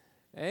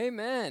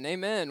Amen.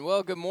 Amen.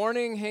 Well, good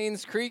morning,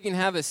 Haynes Creek, and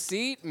have a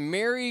seat.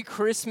 Merry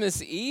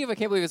Christmas Eve. I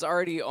can't believe it's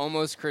already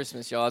almost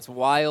Christmas, y'all. It's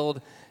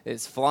wild.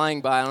 It's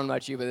flying by. I don't know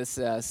about you, but this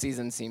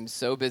season seems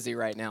so busy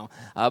right now.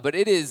 But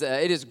it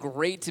is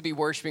great to be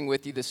worshiping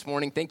with you this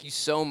morning. Thank you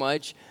so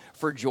much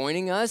for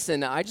joining us.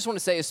 And I just want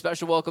to say a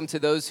special welcome to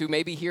those who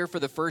may be here for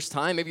the first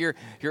time. Maybe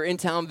you're in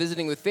town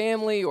visiting with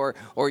family, or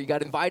you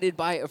got invited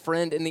by a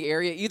friend in the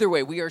area. Either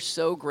way, we are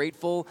so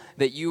grateful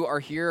that you are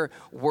here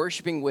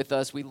worshiping with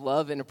us. We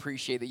love and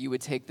appreciate that you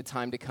would take the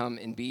time to come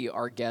and be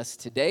our guest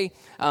today.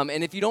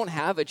 And if you don't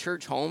have a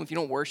church home, if you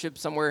don't worship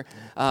somewhere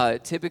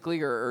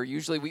typically or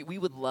usually, we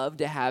would love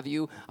to have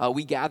you.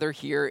 We gather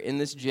here in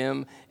this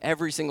gym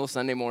every single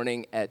Sunday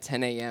morning at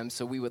 10 a.m.,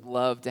 so we would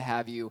love to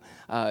have you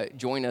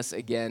join us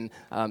again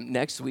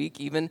next week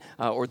even,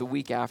 or the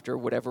week after,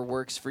 whatever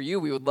works for you.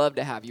 We would love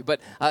to have you. But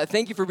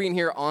thank you for being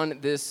here on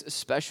this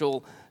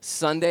special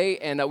Sunday,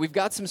 and we've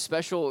got some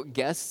special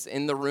guests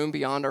in the room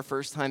beyond our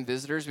first-time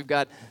visitors. We've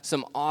got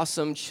some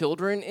awesome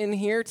children in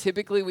here.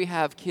 Typically, we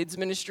have kids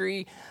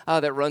ministry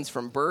that runs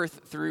from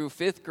birth through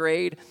 5th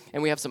grade,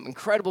 and we have some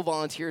incredible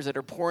volunteers that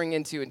are pouring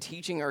into and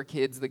teaching our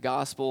kids the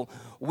gospel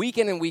week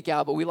in and week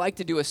out, but we like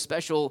to do a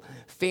special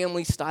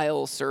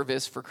family-style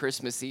service for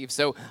Christmas Eve.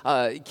 So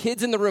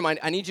kids in the room,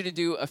 I need you to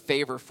do a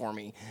favor for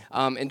me,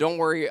 and don't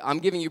worry, I'm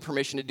giving you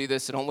permission to do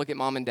this, so don't look at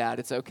mom and dad.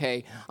 It's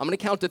okay. I'm going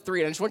to count to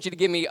 3, and I just want you to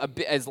give me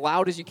as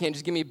loud as you can.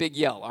 Just give me a big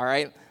yell, all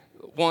right?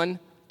 1,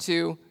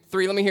 2,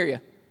 3. Let me hear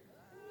you.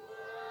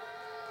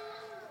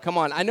 Come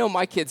on. I know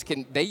my kids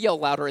they yell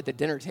louder at the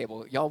dinner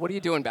table. Y'all, what are you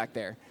doing back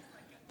there?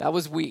 That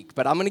was weak,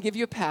 but I'm going to give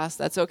you a pass.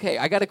 That's okay.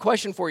 I got a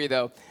question for you,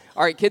 though.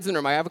 All right, kids in the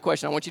room, I have a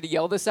question. I want you to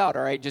yell this out,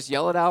 all right? Just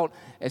yell it out.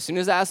 As soon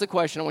as I ask the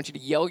question, I want you to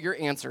yell your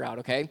answer out,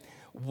 okay?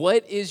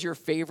 What is your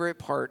favorite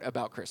part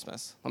about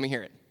Christmas? Let me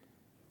hear it.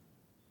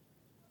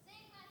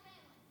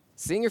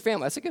 Seeing your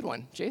family. That's a good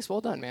one. Jace,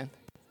 well done, man.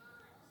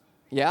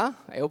 Yeah?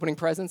 Opening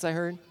presents, I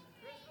heard.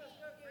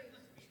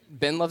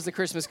 Ben loves the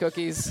Christmas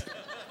cookies.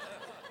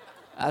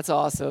 That's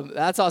awesome.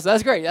 That's awesome.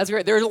 That's great. That's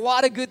great. There's a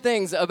lot of good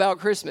things about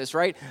Christmas,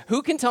 right?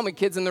 Who can tell me,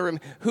 kids in the room,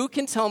 who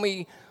can tell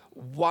me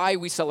why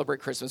we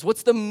celebrate Christmas?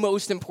 What's the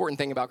most important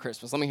thing about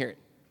Christmas? Let me hear it.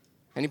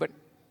 Anybody?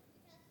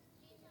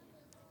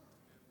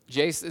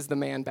 Jace is the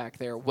man back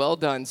there. Well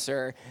done,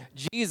 sir.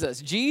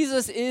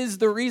 Jesus is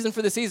the reason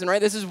for the season,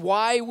 right? This is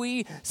why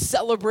we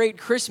celebrate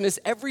Christmas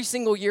every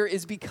single year,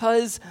 is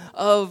because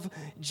of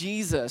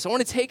Jesus. I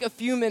want to take a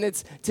few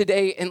minutes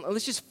today and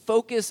let's just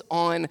focus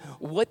on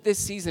what this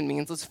season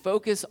means. Let's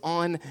focus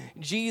on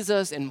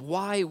Jesus and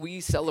why we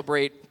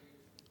celebrate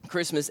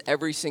Christmas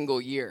every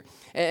single year.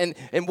 And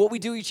what we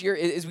do each year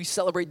is we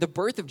celebrate the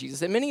birth of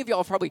Jesus. And many of y'all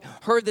have probably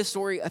heard this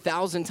story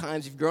 1,000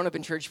 times. If you've grown up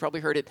in church, you've probably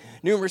heard it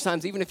numerous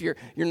times. Even if you're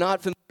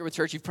not familiar with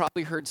church, you've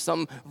probably heard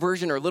some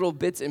version or little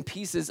bits and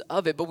pieces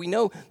of it. But we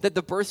know that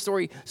the birth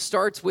story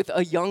starts with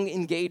a young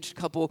engaged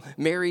couple,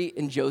 Mary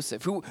and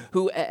Joseph,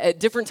 who at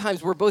different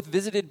times were both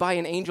visited by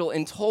an angel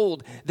and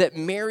told that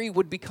Mary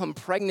would become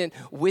pregnant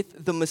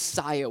with the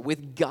Messiah,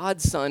 with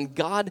God's Son,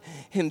 God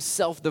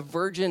himself. The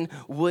virgin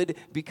would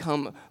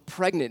become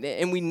pregnant.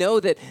 And we know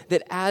that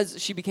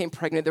as she became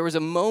pregnant, there was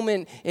a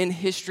moment in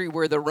history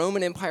where the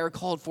Roman Empire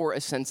called for a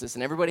census,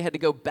 and everybody had to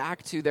go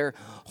back to their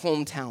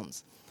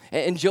hometowns.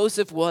 And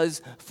Joseph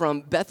was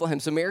from Bethlehem.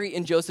 So Mary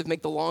and Joseph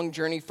make the long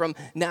journey from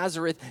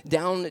Nazareth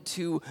down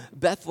to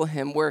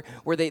Bethlehem, where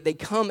they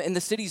come, and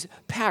the city's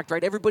packed,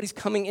 right? Everybody's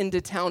coming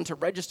into town to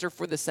register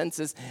for the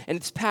census, and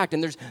it's packed,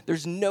 and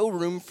there's no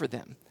room for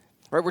them.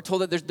 Right, we're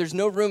told that there's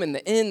no room in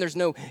the inn, there's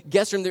no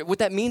guest room. What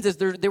that means is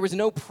there was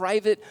no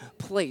private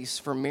place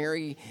for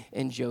Mary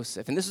and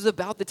Joseph. And this was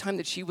about the time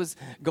that she was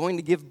going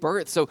to give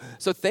birth. So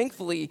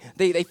thankfully,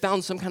 they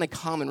found some kind of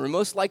common room.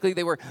 Most likely,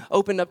 they were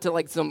opened up to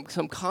like some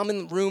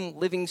common room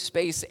living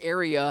space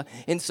area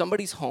in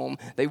somebody's home.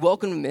 They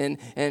welcomed them in,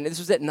 and this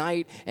was at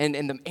night, and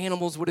the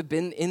animals would have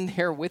been in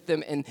there with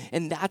them.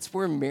 And that's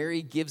where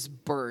Mary gives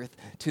birth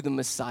to the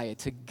Messiah,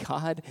 to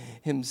God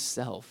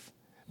himself,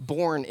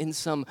 born in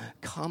some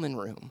common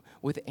room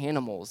with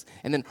animals,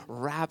 and then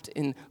wrapped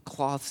in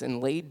cloths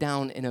and laid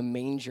down in a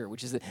manger,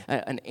 which is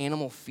an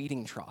animal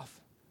feeding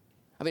trough.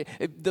 I mean,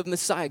 the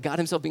Messiah, God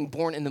himself, being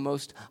born in the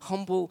most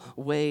humble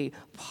way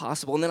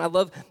possible. And then I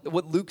love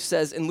what Luke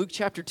says. In Luke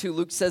chapter 2,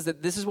 Luke says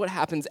that this is what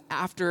happens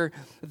after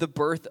the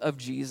birth of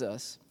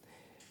Jesus.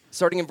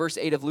 Starting in verse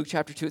 8 of Luke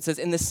chapter 2, it says,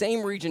 "In the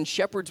same region,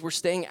 shepherds were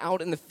staying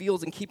out in the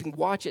fields and keeping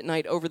watch at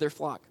night over their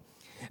flock.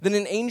 Then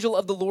an angel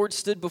of the Lord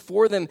stood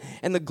before them,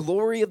 and the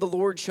glory of the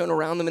Lord shone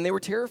around them, and they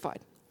were terrified.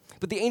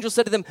 But the angel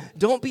said to them,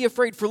 'Don't be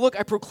afraid, for look,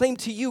 I proclaim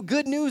to you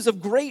good news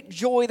of great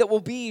joy that will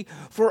be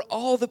for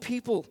all the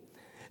people.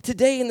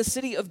 Today in the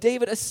city of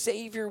David, a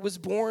Savior was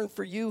born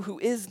for you, who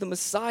is the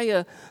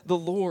Messiah, the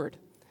Lord.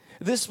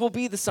 This will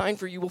be the sign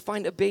for you. You will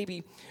find a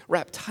baby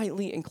wrapped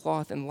tightly in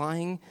cloth and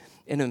lying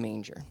in a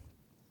manger.'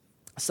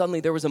 Suddenly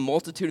there was a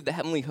multitude of the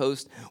heavenly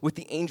host with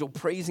the angel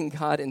praising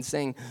God and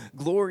saying,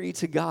 'Glory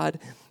to God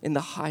in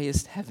the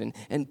highest heaven,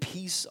 and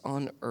peace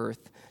on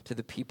earth to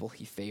the people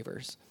he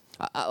favors.'"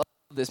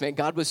 this, man.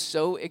 God was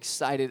so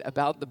excited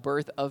about the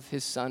birth of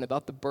his son,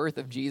 about the birth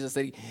of Jesus,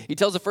 that he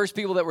tells the first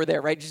people that were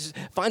there, right? Just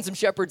find some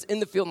shepherds in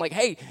the field and like,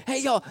 hey,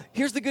 y'all,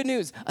 here's the good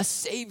news. A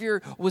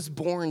Savior was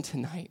born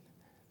tonight.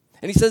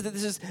 And he says that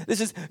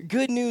this is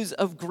good news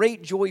of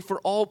great joy for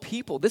all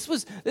people. This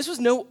was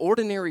no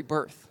ordinary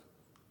birth.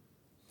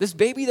 This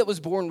baby that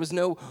was born was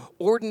no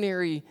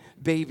ordinary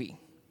baby.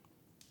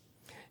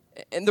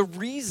 And the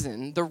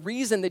reason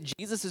that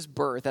Jesus'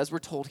 birth, as we're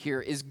told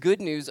here, is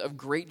good news of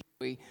great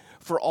joy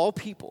for all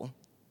people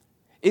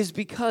is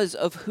because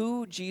of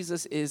who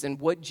Jesus is and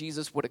what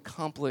Jesus would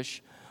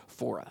accomplish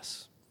for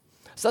us.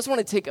 So I just want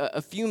to take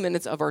a few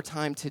minutes of our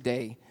time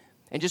today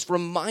and just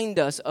remind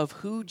us of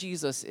who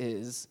Jesus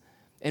is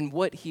and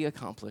what he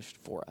accomplished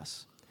for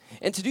us.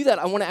 And to do that,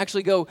 I want to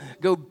actually go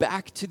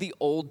back to the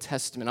Old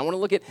Testament. I want to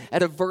look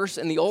at a verse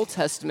in the Old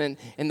Testament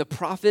in the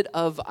prophet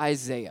of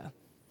Isaiah.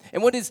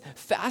 And what is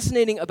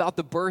fascinating about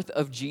the birth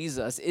of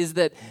Jesus is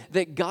that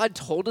God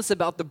told us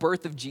about the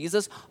birth of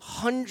Jesus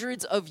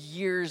hundreds of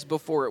years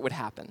before it would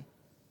happen.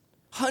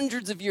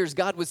 Hundreds of years,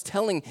 God was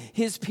telling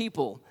his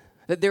people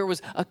that there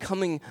was a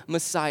coming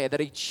Messiah, that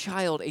a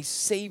child, a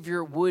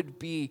Savior would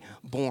be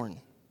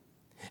born.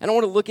 And I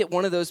want to look at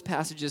one of those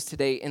passages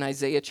today in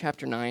Isaiah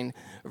chapter 9,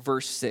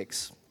 verse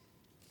 6.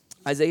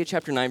 Isaiah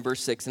chapter 9,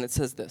 verse 6, and it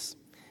says this.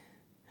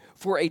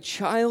 For a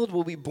child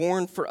will be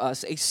born for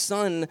us, a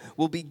son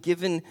will be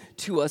given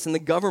to us, and the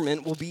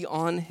government will be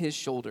on his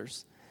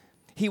shoulders.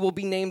 He will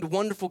be named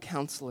Wonderful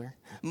Counselor,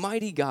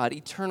 Mighty God,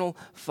 Eternal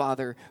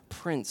Father,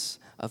 Prince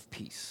of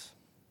Peace.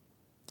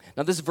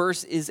 Now, this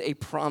verse is a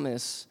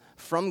promise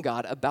from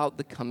God about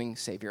the coming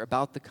Savior,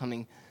 about the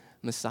coming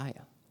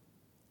Messiah.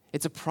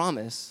 It's a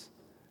promise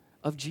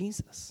of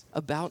Jesus,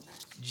 about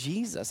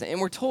Jesus. And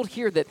we're told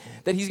here that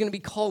he's going to be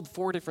called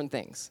 4 different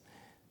things.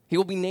 He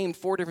will be named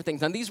 4 different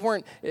things. Now, these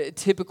weren't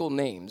typical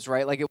names,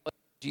 right? Like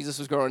Jesus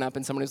was growing up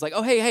and someone was like,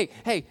 oh, hey,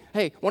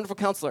 wonderful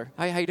counselor.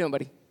 How you doing,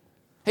 buddy?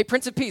 Hey,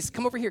 Prince of Peace,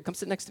 come over here. Come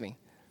sit next to me.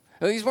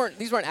 Now, these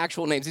weren't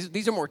actual names.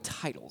 These are more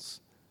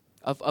titles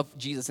of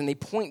Jesus, and they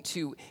point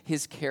to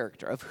his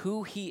character, of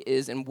who he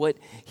is and what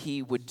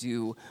he would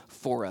do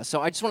for us.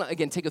 So I just want to,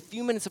 again, take a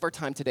few minutes of our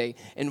time today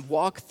and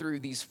walk through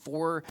these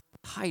 4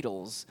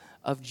 titles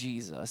of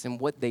Jesus and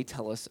what they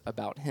tell us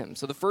about him.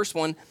 So the first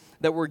one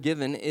that we're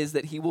given is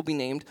that he will be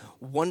named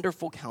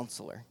Wonderful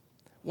Counselor.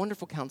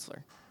 Wonderful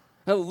Counselor.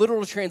 Now, the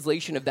literal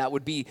translation of that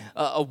would be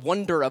a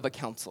wonder of a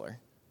counselor.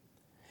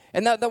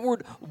 And that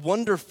word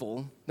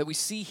wonderful that we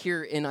see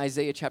here in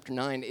Isaiah chapter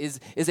 9 is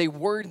a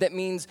word that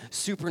means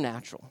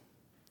supernatural.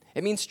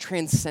 It means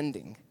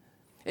transcending.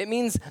 It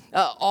means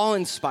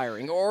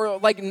awe-inspiring, or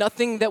like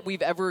nothing that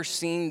we've ever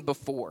seen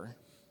before.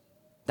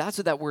 That's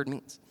what that word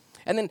means.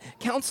 And then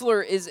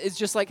counselor is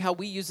just like how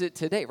we use it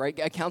today, right?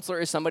 A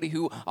counselor is somebody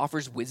who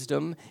offers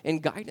wisdom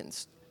and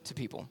guidance to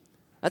people.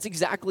 That's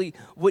exactly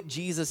what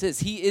Jesus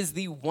is. He is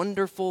the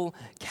wonderful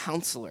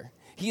counselor.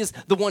 He is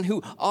the one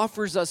who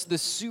offers us the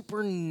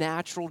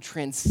supernatural,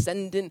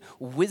 transcendent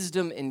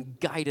wisdom and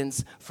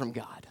guidance from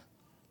God.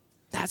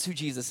 That's who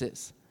Jesus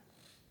is.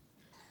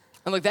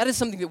 And like that is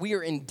something that we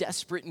are in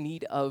desperate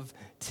need of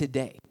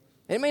today.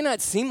 It may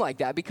not seem like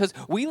that because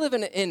we live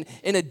in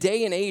a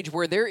day and age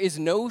where there is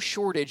no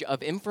shortage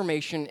of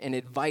information and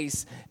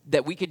advice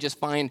that we could just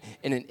find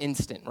in an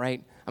instant,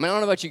 right? I mean, I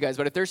don't know about you guys,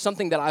 but if there's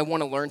something that I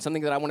want to learn,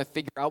 something that I want to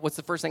figure out, what's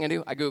the first thing I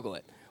do? I Google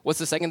it. What's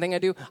the second thing I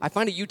do? I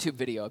find a YouTube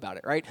video about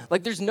it, right?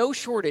 Like there's no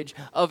shortage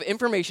of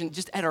information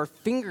just at our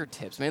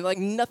fingertips, man, like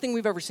nothing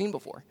we've ever seen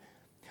before.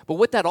 But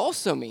what that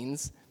also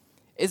means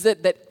is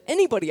that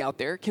anybody out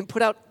there can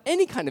put out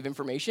any kind of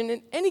information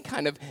and any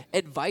kind of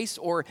advice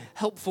or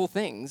helpful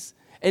things.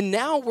 And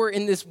now we're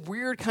in this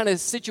weird kind of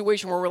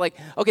situation where we're like,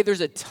 okay, there's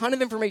a ton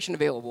of information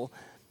available,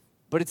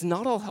 but it's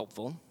not all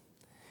helpful.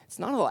 It's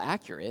not all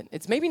accurate.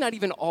 It's maybe not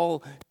even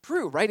all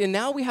true, right? And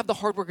now we have the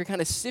hard work of kind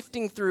of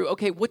sifting through,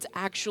 okay, what's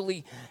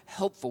actually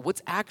helpful?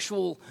 What's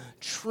actual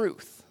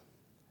truth?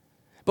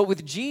 But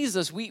with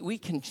Jesus, we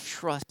can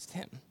trust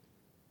him.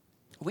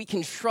 We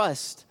can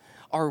trust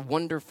our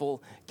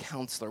wonderful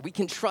counselor. We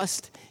can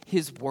trust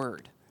his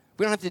word.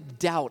 We don't have to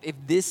doubt if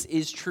this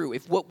is true,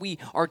 if what we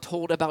are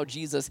told about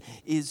Jesus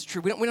is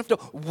true. We don't have to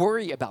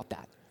worry about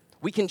that.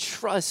 We can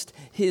trust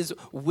his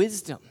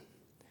wisdom.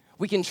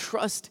 We can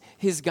trust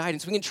his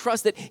guidance. We can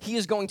trust that he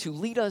is going to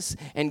lead us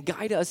and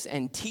guide us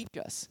and teach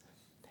us.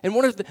 And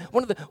one of the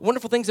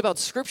wonderful things about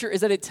Scripture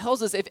is that it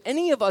tells us if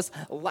any of us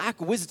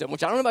lack wisdom,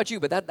 which I don't know about you,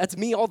 but that's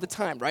me all the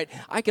time, right?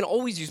 I can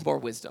always use more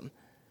wisdom.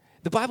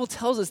 The Bible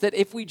tells us that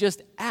if we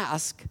just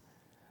ask,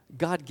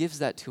 God gives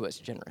that to us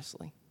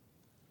generously.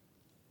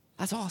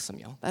 That's awesome,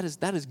 y'all.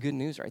 That is good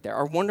news right there.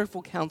 Our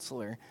wonderful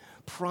counselor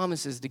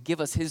promises to give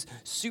us his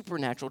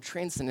supernatural,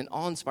 transcendent,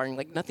 awe-inspiring,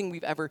 like nothing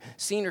we've ever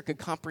seen or could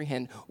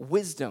comprehend,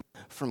 wisdom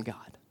from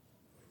God.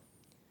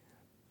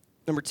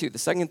 Number 2, the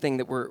second thing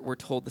that we're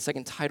told, the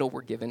second title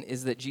we're given,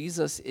 is that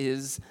Jesus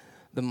is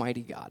the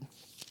mighty God.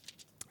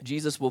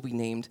 Jesus will be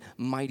named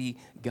Mighty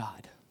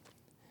God.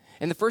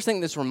 And the first thing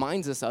this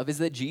reminds us of is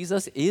that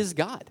Jesus is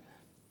God.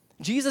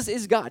 Jesus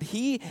is God.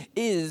 He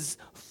is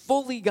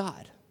fully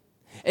God.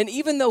 And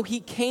even though he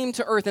came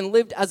to earth and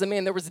lived as a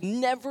man, there was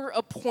never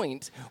a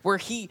point where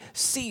he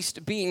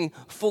ceased being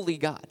fully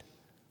God.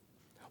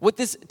 What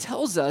this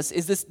tells us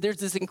is there's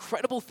this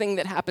incredible thing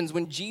that happens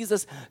when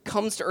Jesus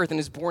comes to earth and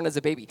is born as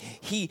a baby.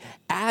 He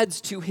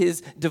adds to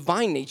his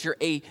divine nature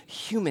a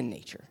human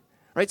nature,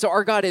 right? So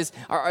our God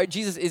our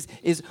Jesus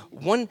is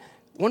one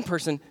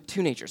person,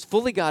 two natures,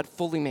 fully God,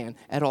 fully man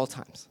at all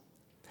times.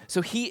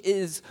 So he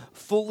is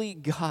fully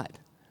God.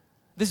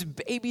 This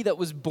baby that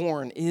was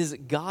born is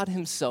God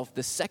himself,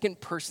 the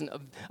second person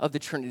of the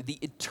Trinity,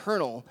 the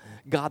eternal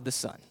God the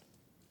Son.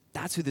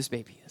 That's who this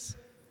baby is.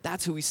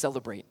 That's who we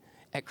celebrate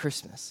at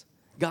Christmas,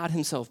 God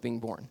himself being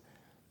born.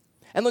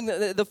 And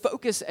look, the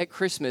focus at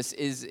Christmas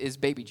is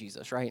baby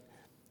Jesus, right?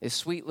 Is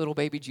sweet little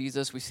baby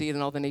Jesus. We see it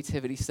in all the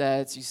nativity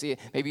sets. You see it,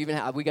 maybe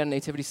even we got a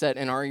nativity set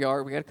in our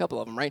yard. We got a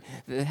couple of them, right?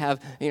 That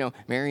have,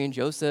 Mary and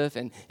Joseph,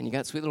 and you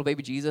got sweet little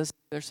baby Jesus.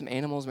 There's some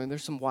animals, maybe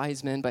there's some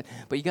wise men, but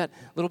you got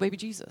little baby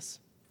Jesus.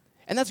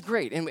 And that's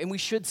great, and we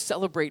should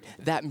celebrate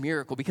that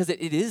miracle because it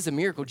is a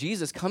miracle.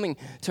 Jesus coming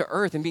to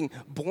earth and being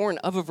born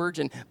of a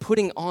virgin,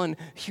 putting on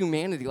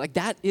humanity. Like,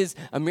 that is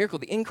a miracle.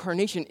 The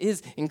incarnation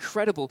is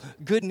incredible,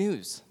 good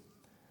news.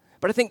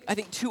 But I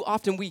think too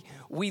often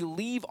we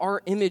leave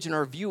our image and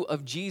our view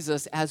of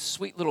Jesus as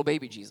sweet little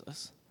baby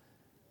Jesus.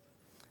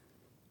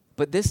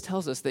 But this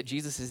tells us that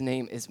Jesus'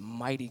 name is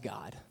Mighty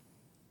God.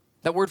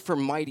 That word for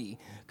mighty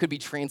could be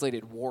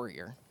translated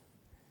warrior.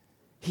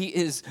 He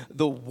is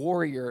the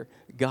warrior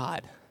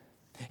God.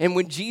 And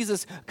when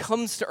Jesus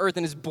comes to earth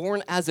and is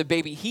born as a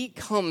baby, he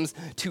comes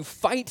to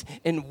fight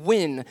and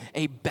win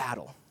a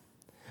battle.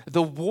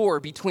 The war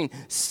between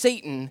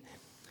Satan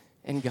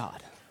and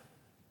God.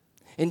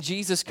 And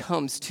Jesus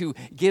comes to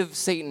give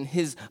Satan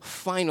his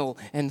final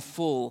and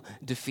full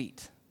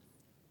defeat.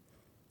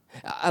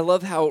 I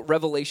love how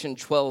Revelation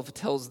 12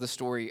 tells the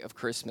story of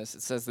Christmas.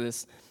 It says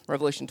this,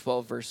 Revelation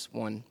 12, verse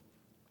 1.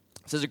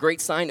 It says, "A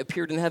great sign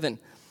appeared in heaven.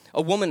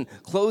 A woman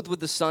clothed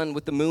with the sun,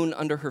 with the moon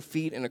under her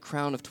feet, and a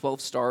crown of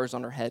 12 stars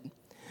on her head.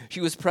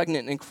 She was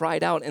pregnant and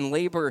cried out in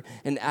labor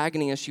and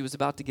agony as she was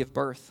about to give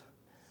birth.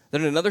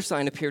 Then another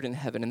sign appeared in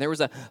heaven, and there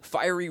was a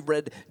fiery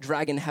red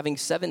dragon having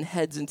 7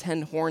 heads and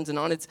 10 horns, and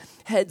on its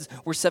heads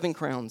were 7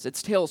 crowns.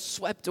 Its tail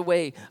swept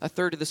away a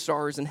third of the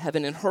stars in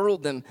heaven and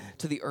hurled them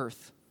to the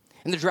earth.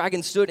 And the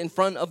dragon stood in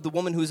front of the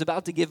woman who was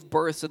about to give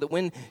birth, so that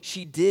when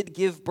she did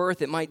give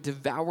birth, it might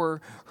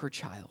devour her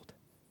child.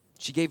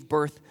 She gave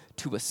birth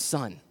to a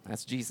son,"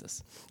 that's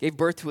Jesus, "gave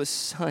birth to a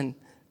son,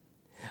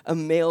 a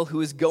male who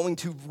is going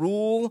to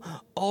rule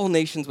all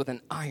nations with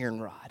an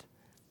iron rod.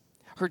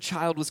 Her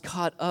child was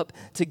caught up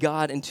to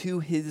God and to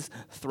his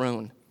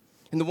throne.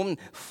 And the woman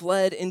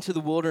fled into the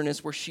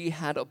wilderness where she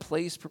had a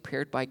place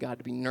prepared by God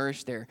to be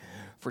nourished there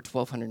for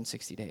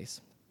 1,260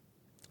 days.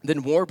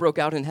 Then war broke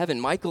out in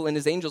heaven. Michael and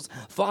his angels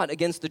fought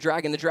against the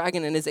dragon. The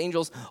dragon and his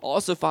angels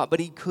also fought, but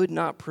he could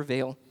not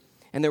prevail.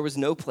 And there was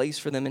no place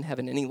for them in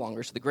heaven any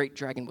longer. So the great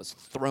dragon was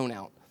thrown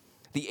out.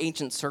 The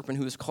ancient serpent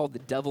who is called the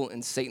devil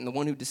and Satan, the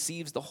one who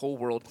deceives the whole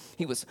world,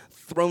 he was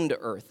thrown to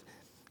earth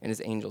and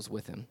his angels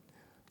with him."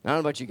 I don't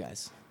know about you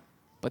guys,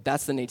 but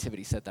that's the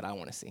nativity set that I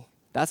want to see.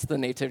 That's the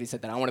nativity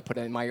set that I want to put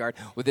in my yard,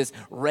 with this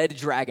red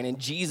dragon and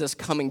Jesus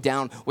coming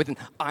down with an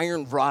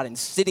iron rod and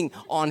sitting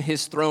on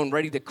his throne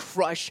ready to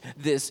crush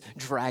this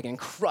dragon,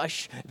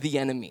 crush the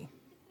enemy.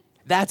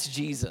 That's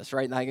Jesus,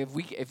 right? Like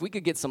if we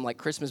could get some like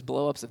Christmas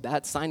blow-ups of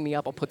that, sign me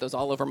up. I'll put those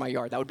all over my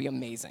yard. That would be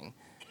amazing.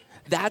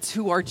 That's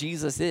who our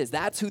Jesus is.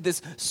 That's who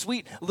this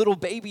sweet little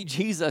baby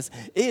Jesus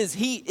is.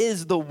 He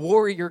is the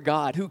warrior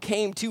God who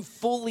came to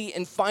fully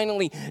and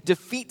finally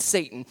defeat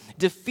Satan,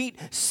 defeat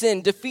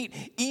sin, defeat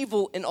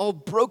evil and all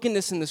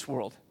brokenness in this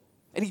world.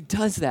 And he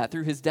does that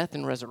through his death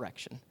and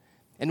resurrection.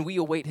 And we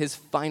await his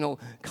final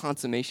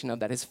consummation of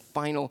that, his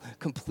final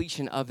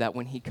completion of that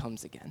when he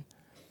comes again.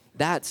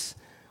 That's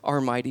our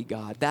mighty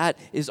God. That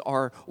is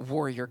our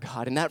warrior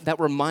God. And that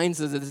reminds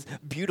us of this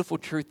beautiful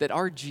truth that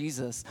our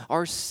Jesus,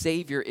 our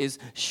Savior, is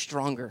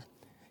stronger.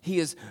 He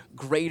is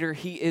greater.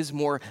 He is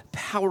more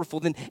powerful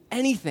than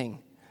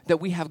anything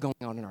that we have going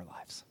on in our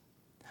lives.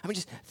 I mean,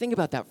 just think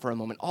about that for a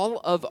moment. All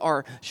of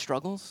our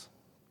struggles,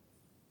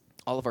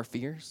 all of our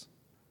fears,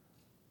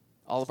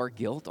 all of our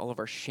guilt, all of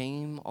our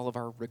shame, all of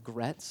our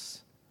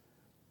regrets,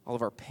 all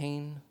of our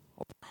pain,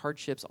 all of our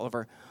hardships, all of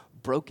our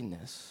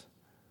brokenness,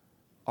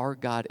 our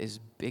God is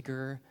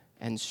bigger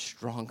and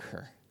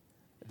stronger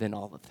than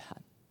all of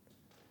that.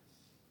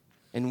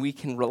 And we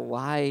can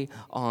rely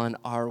on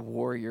our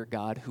warrior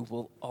God who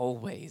will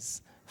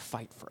always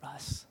fight for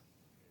us.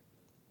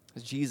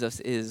 Jesus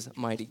is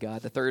mighty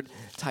God. The third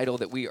title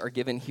that we are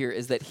given here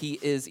is that he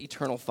is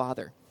eternal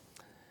Father.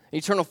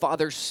 Eternal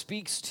Father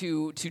speaks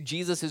to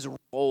Jesus'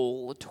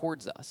 role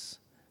towards us.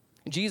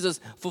 Jesus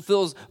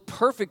fulfills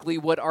perfectly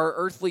what our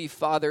earthly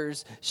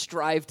fathers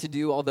strive to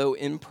do, although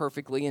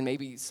imperfectly, and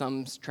maybe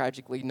some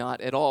tragically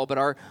not at all. But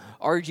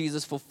our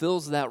Jesus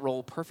fulfills that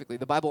role perfectly.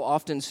 The Bible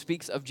often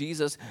speaks of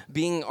Jesus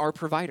being our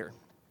provider,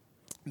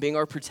 being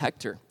our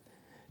protector,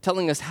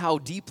 telling us how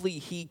deeply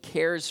he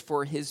cares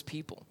for his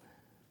people,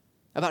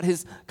 about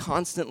his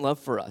constant love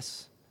for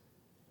us.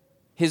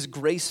 his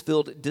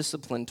grace-filled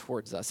discipline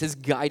towards us, his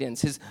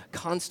guidance, his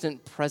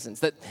constant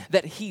presence,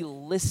 that he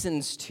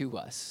listens to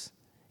us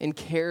and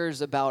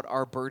cares about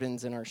our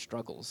burdens and our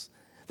struggles,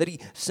 that he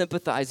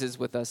sympathizes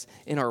with us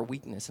in our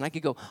weakness. And I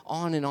could go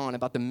on and on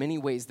about the many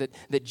ways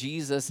that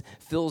Jesus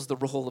fills the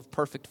role of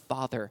perfect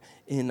Father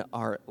in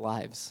our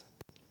lives.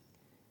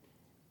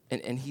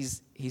 And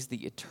he's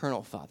the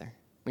eternal Father,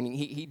 meaning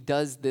he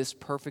does this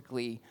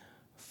perfectly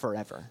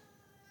forever.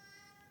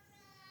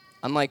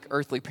 Unlike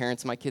earthly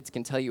parents, my kids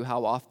can tell you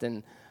how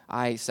often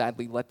I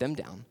sadly let them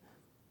down.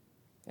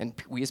 And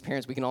we as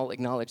parents, we can all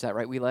acknowledge that,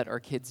 right? We let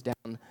our kids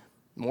down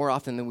more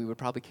often than we would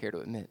probably care to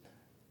admit.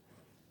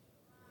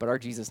 But our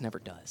Jesus never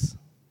does.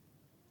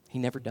 He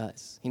never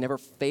does. He never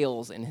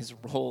fails in his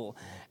role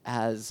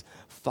as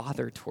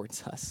Father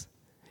towards us.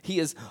 He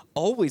is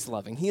always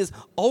loving. He is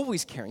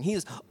always caring. He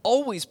is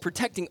always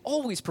protecting,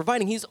 always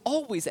providing. He's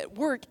always at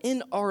work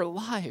in our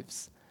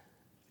lives.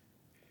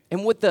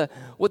 And what the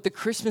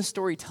Christmas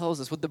story tells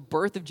us, what the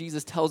birth of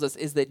Jesus tells us,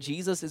 is that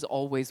Jesus is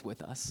always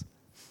with us.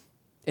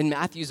 In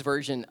Matthew's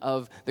version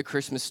of the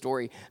Christmas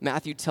story,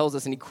 Matthew tells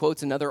us, and he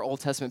quotes another Old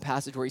Testament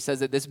passage where he says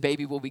that this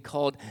baby will be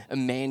called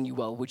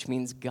Emmanuel, which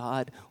means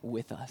God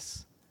with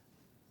us.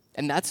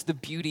 And that's the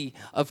beauty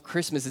of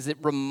Christmas, is it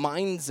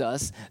reminds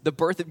us, the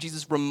birth of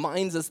Jesus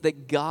reminds us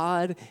that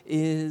God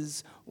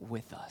is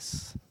with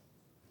us.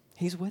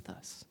 He's with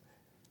us.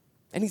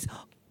 And he's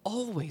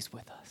always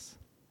with us.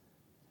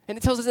 And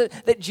it tells us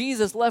that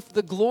Jesus left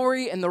the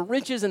glory and the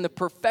riches and the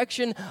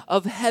perfection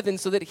of heaven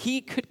so that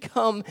he could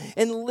come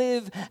and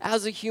live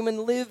as a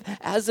human, live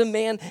as a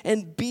man,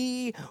 and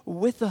be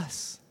with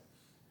us.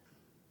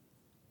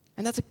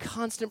 And that's a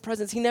constant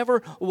presence. He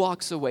never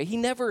walks away. He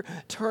never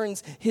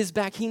turns his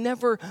back. He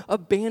never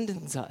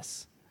abandons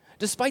us.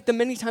 Despite the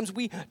many times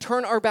we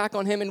turn our back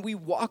on him and we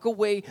walk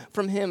away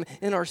from him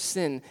in our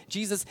sin,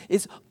 Jesus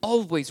is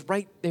always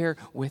right there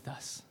with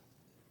us.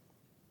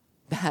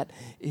 That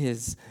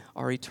is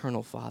our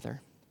eternal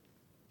Father.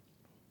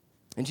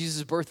 And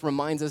Jesus' birth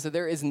reminds us that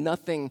there is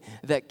nothing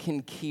that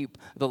can keep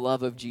the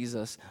love of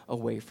Jesus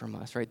away from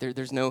us, right?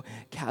 There's no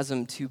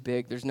chasm too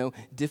big. There's no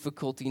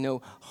difficulty,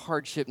 no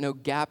hardship, no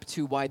gap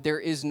too wide. There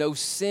is no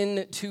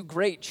sin too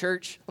great,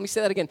 church. Let me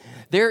say that again.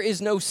 There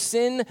is no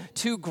sin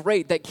too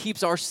great that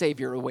keeps our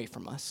Savior away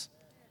from us.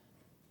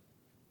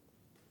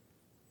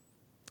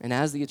 And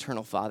as the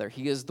eternal Father,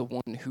 he is the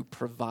one who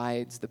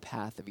provides the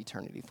path of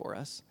eternity for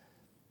us.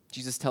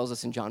 Jesus tells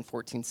us in John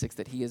 14:6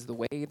 that he is the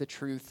way, the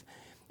truth,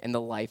 and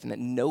the life, and that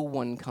no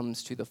one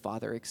comes to the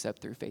Father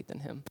except through faith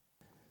in him.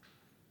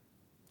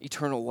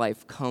 Eternal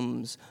life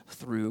comes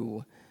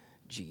through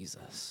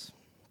Jesus.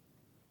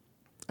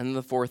 And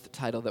the fourth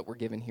title that we're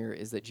given here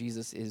is that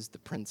Jesus is the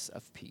Prince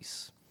of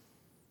Peace.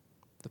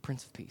 The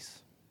Prince of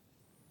Peace.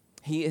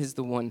 He is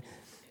the one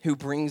who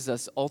brings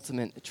us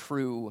ultimate,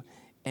 true,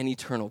 and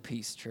eternal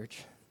peace,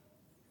 church.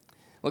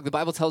 Look, the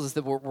Bible tells us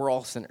that we're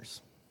all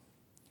sinners.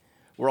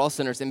 We're all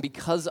sinners, and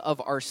because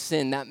of our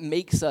sin, that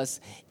makes us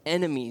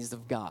enemies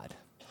of God.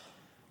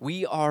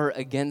 We are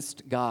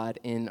against God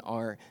in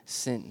our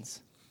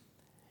sins.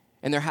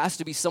 And there has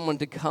to be someone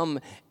to come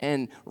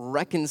and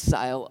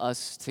reconcile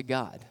us to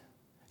God,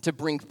 to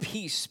bring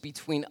peace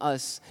between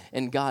us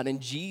and God. And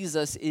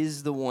Jesus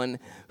is the one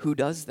who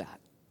does that.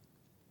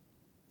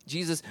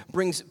 Jesus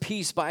brings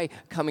peace by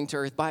coming to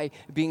earth, by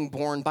being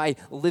born, by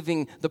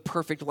living the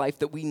perfect life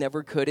that we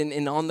never could.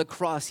 And on the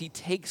cross, he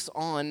takes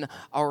on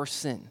our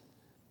sin.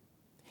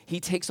 He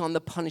takes on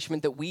the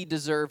punishment that we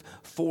deserve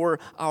for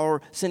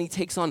our sin. He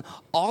takes on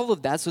all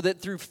of that so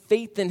that through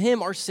faith in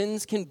him, our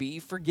sins can be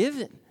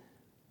forgiven.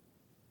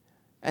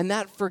 And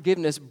that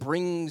forgiveness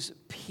brings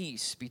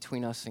peace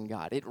between us and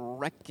God. It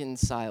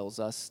reconciles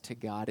us to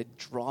God. It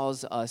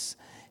draws us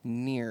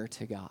near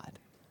to God.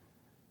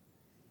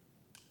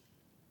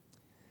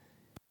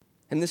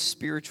 And this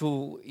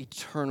spiritual,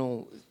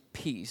 eternal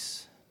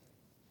peace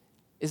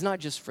is not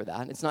just for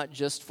that. It's not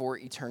just for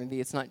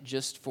eternity. It's not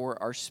just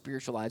for our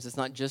spiritual lives. It's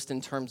not just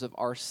in terms of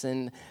our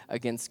sin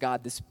against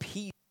God. This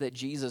peace that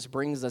Jesus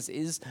brings us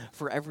is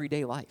for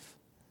everyday life.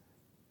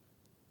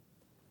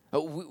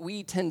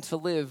 We tend to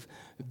live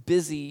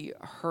busy,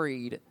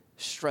 hurried,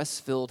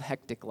 stress-filled,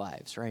 hectic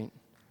lives, right?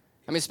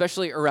 I mean,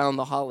 especially around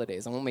the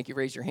holidays. I won't make you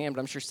raise your hand,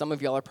 but I'm sure some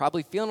of y'all are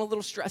probably feeling a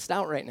little stressed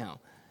out right now.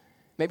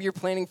 Maybe you're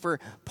planning for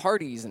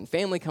parties and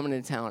family coming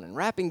into town and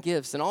wrapping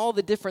gifts and all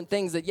the different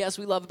things that, yes,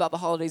 we love about the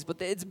holidays, but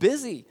it's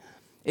busy.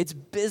 It's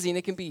busy, and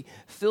it can be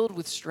filled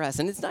with stress.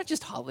 And it's not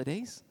just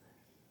holidays.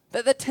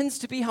 That tends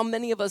to be how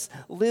many of us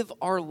live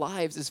our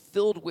lives, is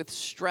filled with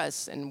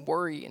stress and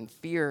worry and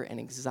fear and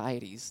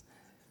anxieties.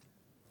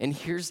 And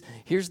here's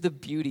the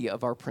beauty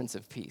of our Prince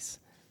of Peace.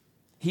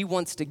 He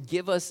wants to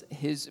give us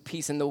his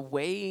peace, and the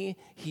way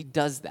he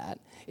does that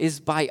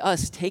is by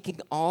us taking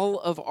all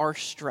of our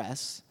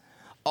stress,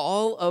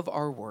 all of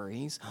our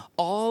worries,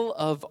 all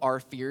of our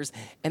fears,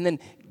 and then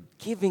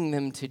giving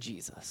them to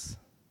Jesus.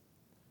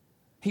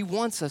 He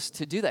wants us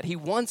to do that. He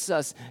wants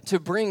us to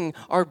bring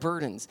our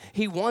burdens.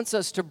 He wants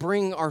us to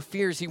bring our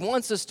fears. He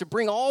wants us to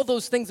bring all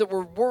those things that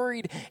we're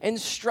worried and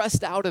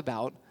stressed out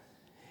about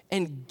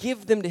and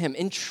give them to him.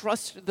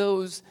 Entrust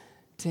those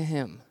to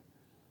him.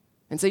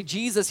 And say,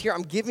 Jesus, here,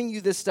 I'm giving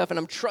you this stuff and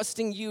I'm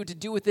trusting you to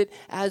do with it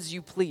as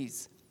you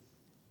please.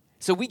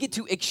 So we get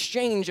to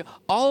exchange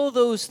all of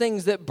those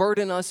things that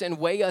burden us and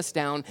weigh us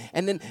down.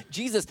 And then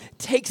Jesus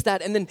takes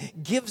that and then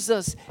gives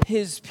us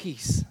his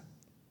peace.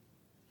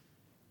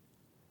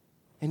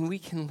 And we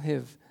can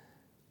live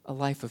a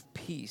life of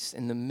peace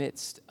in the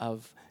midst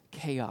of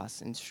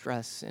chaos and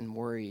stress and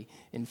worry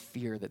and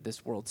fear that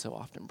this world so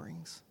often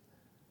brings.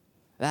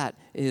 That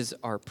is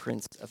our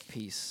Prince of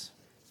Peace.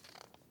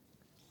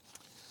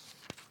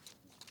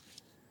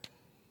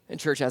 And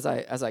church, as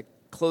I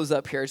close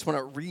up here, I just want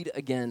to read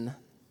again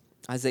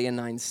Isaiah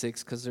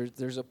 9:6, because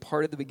there's a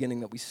part at the beginning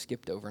that we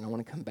skipped over, and I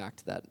want to come back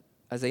to that.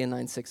 Isaiah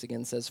 9:6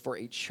 again says, "For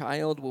a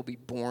child will be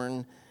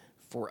born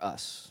for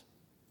us.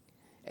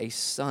 A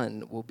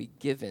son will be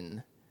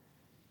given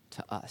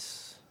to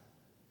us."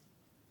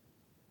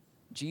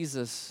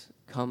 Jesus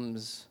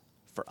comes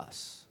for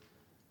us.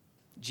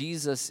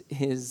 Jesus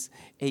is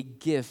a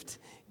gift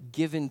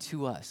given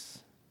to us.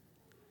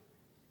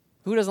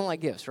 Who doesn't like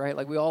gifts, right?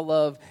 Like, we all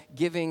love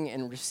giving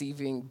and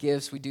receiving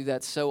gifts. We do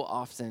that so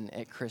often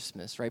at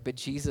Christmas, right? But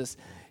Jesus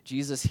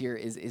here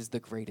is the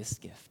greatest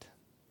gift.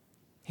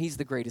 He's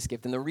the greatest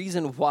gift. And the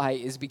reason why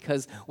is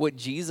because what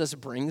Jesus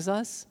brings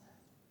us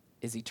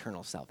is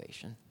eternal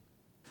salvation.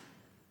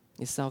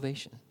 Is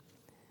salvation.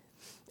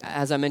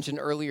 As I mentioned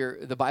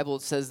earlier, the Bible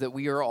says that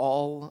we are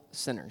all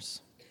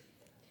sinners.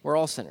 We're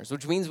all sinners,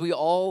 which means we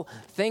all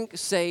think,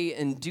 say,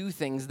 and do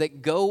things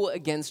that go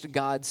against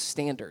God's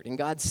standard. And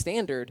God's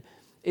standard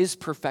is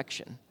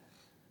perfection.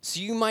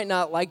 So you might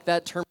not like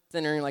that term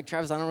sinner. You're like,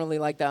 Travis, I don't really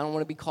like that. I don't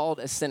want to be called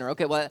a sinner.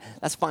 Okay, well,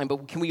 that's fine.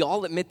 But can we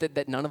all admit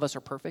that none of us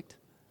are perfect?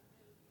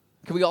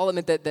 Can we all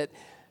admit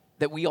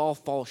that we all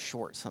fall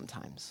short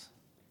sometimes?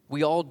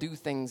 We all do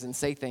things and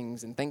say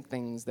things and think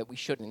things that we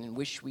shouldn't and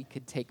wish we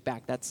could take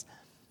back. That's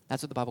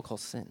what the Bible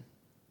calls sin.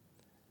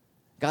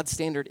 God's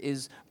standard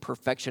is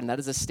perfection. That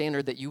is a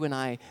standard that you and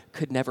I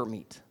could never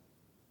meet.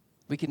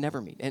 We could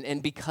never meet.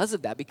 And because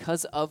of that,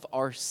 because of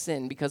our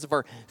sin, because of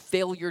our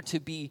failure to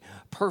be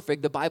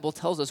perfect, the Bible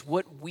tells us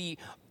what we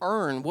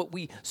earn, what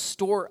we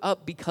store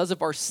up because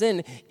of our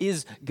sin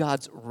is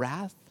God's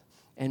wrath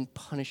and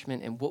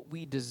punishment. And what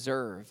we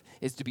deserve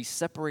is to be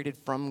separated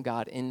from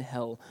God in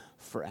hell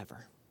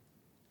forever.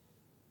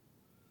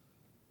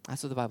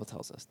 That's what the Bible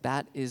tells us.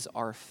 That is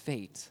our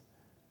fate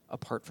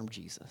apart from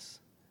Jesus.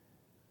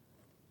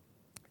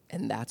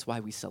 And that's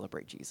why we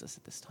celebrate Jesus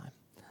at this time.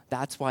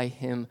 That's why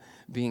him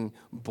being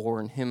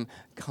born, him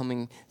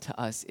coming to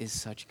us is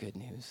such good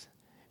news.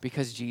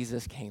 Because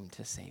Jesus came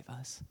to save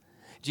us.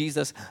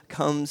 Jesus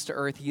comes to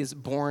earth. He is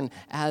born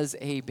as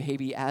a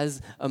baby,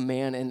 as a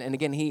man. And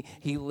again,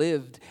 he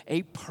lived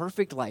a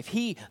perfect life.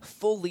 He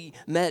fully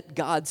met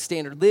God's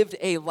standard, lived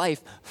a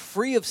life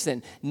free of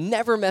sin,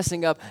 never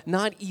messing up,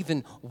 not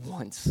even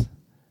once.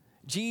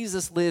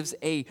 Jesus lives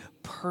a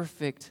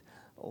perfect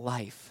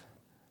life.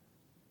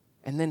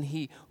 And then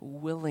he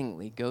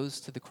willingly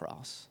goes to the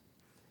cross.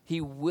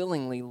 He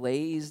willingly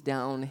lays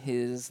down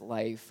his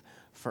life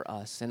for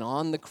us. And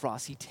on the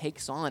cross, he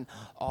takes on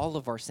all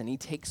of our sin. He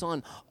takes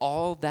on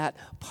all that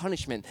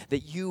punishment that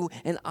you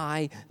and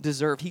I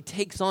deserve. He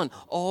takes on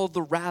all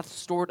the wrath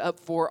stored up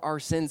for our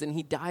sins. And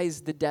he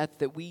dies the death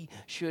that we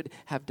should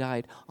have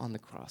died on the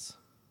cross.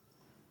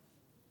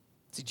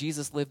 See,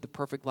 Jesus lived the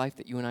perfect life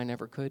that you and I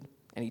never could.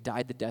 And he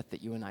died the death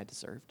that you and I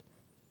deserved.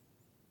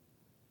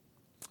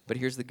 But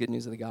here's the good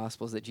news of the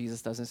gospel is that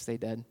Jesus doesn't stay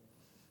dead.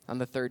 On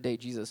the third day,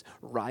 Jesus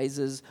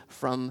rises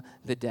from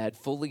the dead,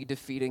 fully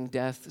defeating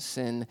death,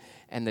 sin,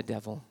 and the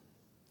devil.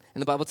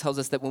 And the Bible tells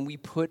us that when we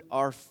put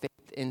our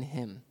faith in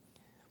him,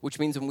 which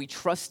means when we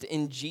trust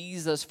in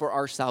Jesus for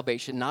our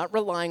salvation, not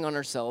relying on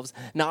ourselves,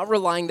 not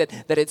relying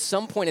that at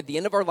some point at the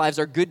end of our lives,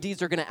 our good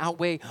deeds are going to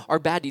outweigh our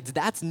bad deeds.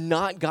 That's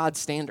not God's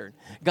standard.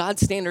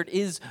 God's standard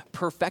is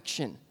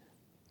perfection.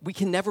 We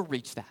can never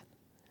reach that.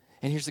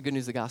 And here's the good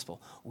news of the gospel.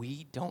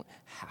 We don't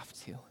have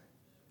to.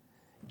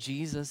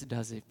 Jesus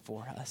does it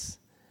for us.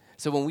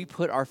 So when we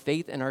put our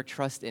faith and our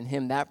trust in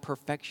him, that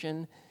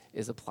perfection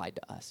is applied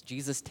to us.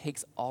 Jesus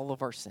takes all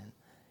of our sin.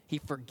 He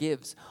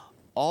forgives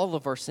all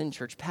of our sin,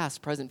 church,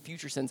 past, present,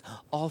 future sins,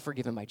 all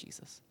forgiven by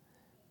Jesus.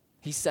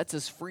 He sets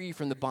us free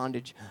from the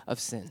bondage of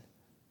sin.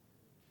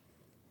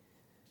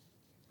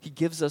 He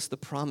gives us the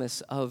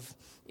promise of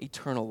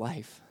eternal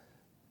life.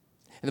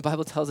 And the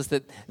Bible tells us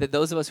that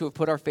those of us who have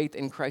put our faith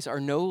in Christ are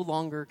no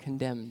longer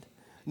condemned.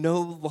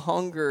 No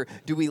longer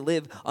do we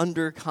live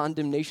under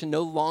condemnation.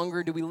 No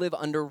longer do we live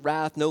under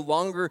wrath. No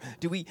longer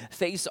do we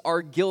face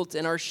our guilt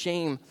and our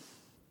shame.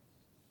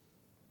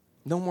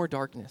 No more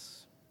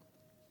darkness.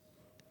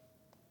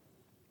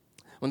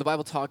 When the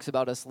Bible talks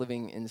about us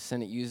living in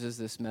sin, it uses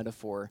this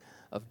metaphor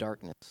of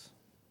darkness.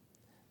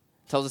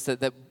 It tells us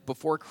that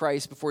before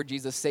Christ, before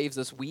Jesus saves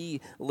us, we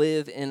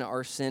live in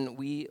our sin.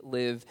 We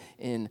live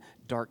in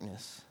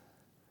darkness.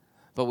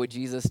 But what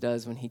Jesus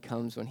does when he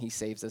comes, when he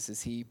saves us,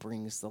 is he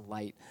brings the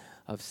light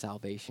of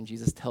salvation.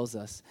 Jesus tells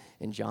us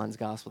in John's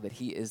gospel that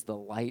he is the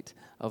light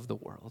of the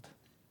world.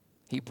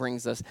 He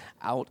brings us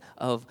out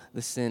of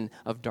the sin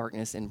of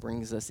darkness and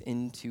brings us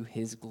into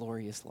his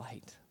glorious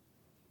light.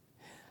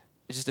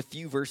 Just a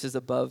few verses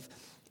above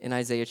in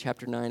Isaiah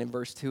chapter 9 and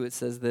verse 2, it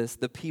says this: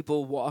 the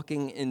people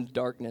walking in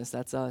darkness,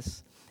 that's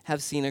us,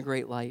 have seen a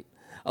great light.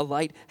 A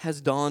light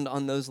has dawned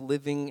on those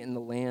living in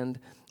the land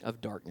of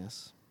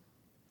darkness.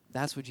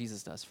 That's what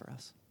Jesus does for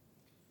us.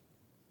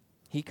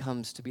 He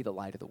comes to be the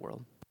light of the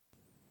world.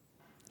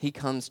 He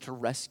comes to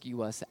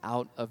rescue us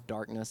out of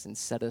darkness and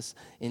set us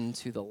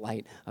into the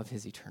light of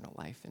his eternal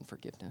life and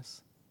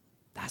forgiveness.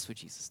 That's what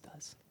Jesus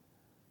does.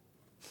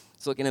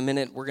 So look, in a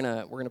minute, we're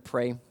gonna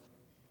pray.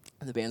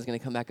 The band's going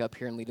to come back up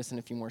here and lead us in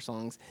a few more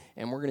songs.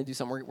 And we're going to do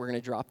something. We're going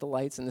to drop the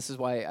lights. And this is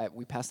why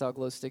we passed out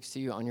glow sticks to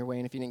you on your way.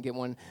 And if you didn't get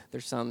one,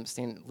 there's some.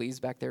 Lee's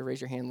back there.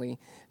 Raise your hand, Lee.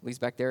 Lee's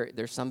back there.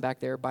 There's some back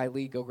there by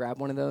Lee. Go grab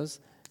one of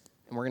those.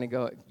 And we're going to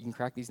go. You can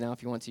crack these now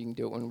if you want to. You can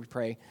do it when we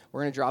pray.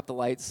 We're going to drop the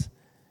lights.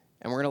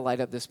 And we're going to light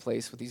up this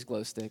place with these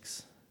glow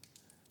sticks.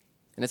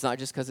 And it's not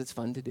just because it's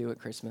fun to do at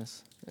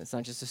Christmas. It's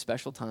not just a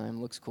special time.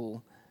 Looks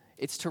cool.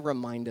 It's to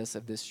remind us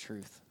of this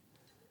truth,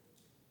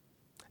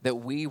 that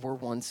we were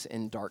once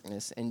in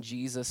darkness, and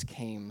Jesus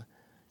came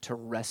to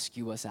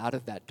rescue us out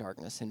of that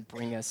darkness and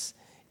bring us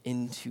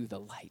into the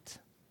light.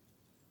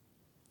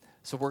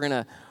 So I'm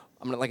gonna,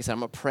 like I said, I'm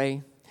gonna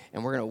pray,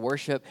 and we're gonna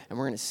worship, and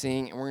we're gonna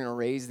sing, and we're gonna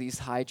raise these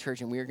high,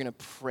 church, and we are gonna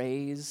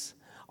praise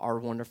our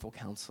wonderful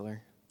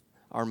counselor,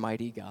 our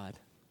mighty God,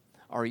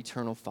 our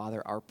eternal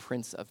Father, our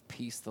Prince of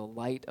Peace, the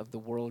light of the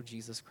world,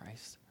 Jesus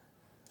Christ.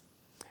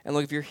 And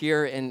look, if you're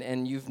here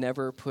and you've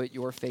never put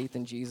your faith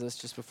in Jesus,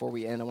 just before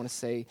we end, I want to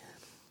say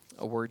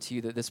a word to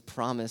you that this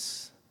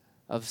promise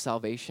of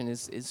salvation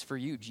is for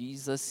you.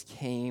 Jesus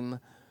came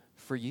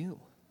for you.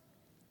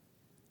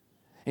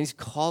 And he's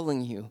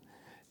calling you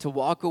to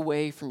walk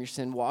away from your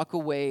sin, walk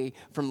away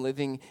from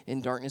living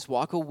in darkness,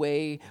 walk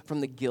away from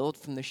the guilt,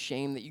 from the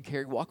shame that you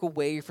carry, walk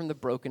away from the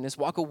brokenness,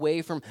 walk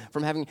away from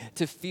having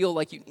to feel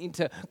like you need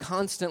to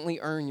constantly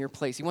earn your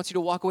place. He wants you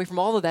to walk away from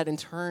all of that and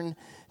turn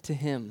to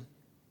him.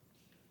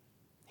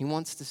 He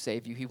wants to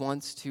save you. He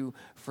wants to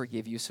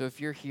forgive you. So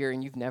if you're here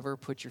and you've never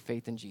put your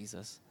faith in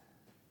Jesus,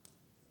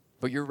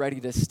 but you're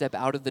ready to step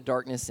out of the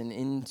darkness and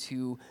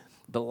into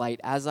the light,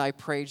 as I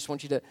pray, I just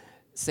want you to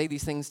say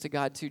these things to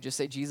God too. Just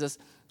say, Jesus,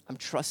 I'm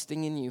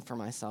trusting in you for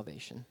my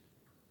salvation.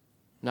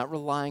 Not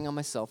relying on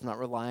myself, not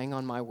relying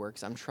on my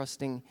works. I'm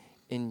trusting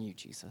in you,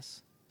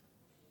 Jesus.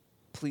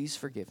 Please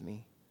forgive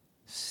me.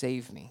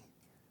 Save me.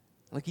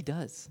 Like he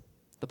does.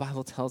 The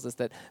Bible tells us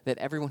that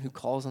everyone who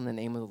calls on the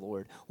name of the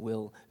Lord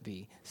will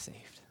be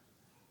saved.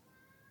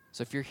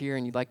 So if you're here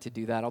and you'd like to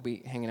do that, I'll be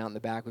hanging out in the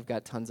back. We've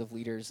got tons of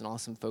leaders and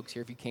awesome folks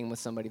here. If you came with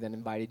somebody that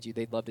invited you,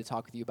 they'd love to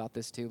talk with you about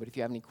this too. But if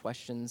you have any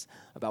questions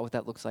about what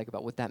that looks like,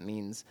 about what that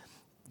means,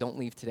 don't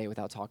leave today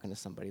without talking to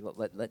somebody.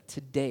 Let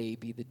today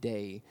be the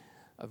day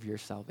of your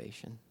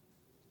salvation.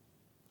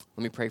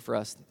 Let me pray for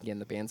us. Again,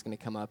 the band's going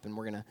to come up and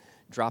we're going to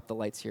drop the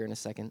lights here in a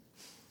second.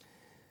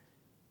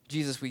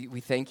 Jesus,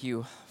 we thank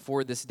you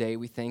for this day.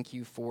 We thank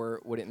you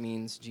for what it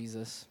means,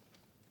 Jesus,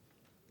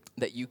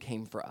 that you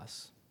came for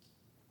us,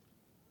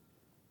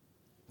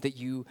 that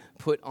you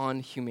put on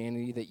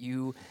humanity, that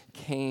you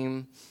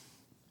came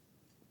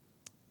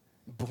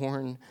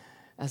born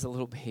as a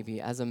little baby,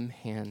 as a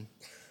man,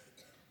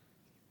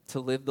 to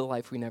live the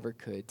life we never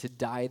could, to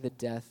die the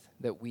death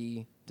that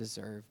we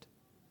deserved.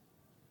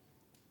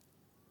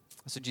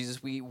 So,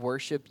 Jesus, we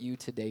worship you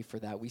today for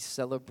that. We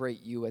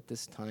celebrate you at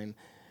this time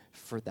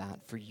for that,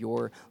 for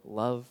your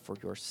love, for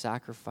your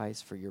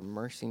sacrifice, for your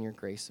mercy and your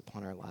grace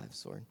upon our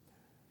lives, Lord.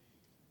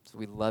 So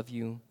we love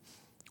you,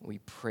 we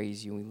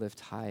praise you, we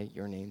lift high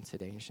your name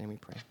today. In your name we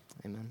pray.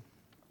 Amen.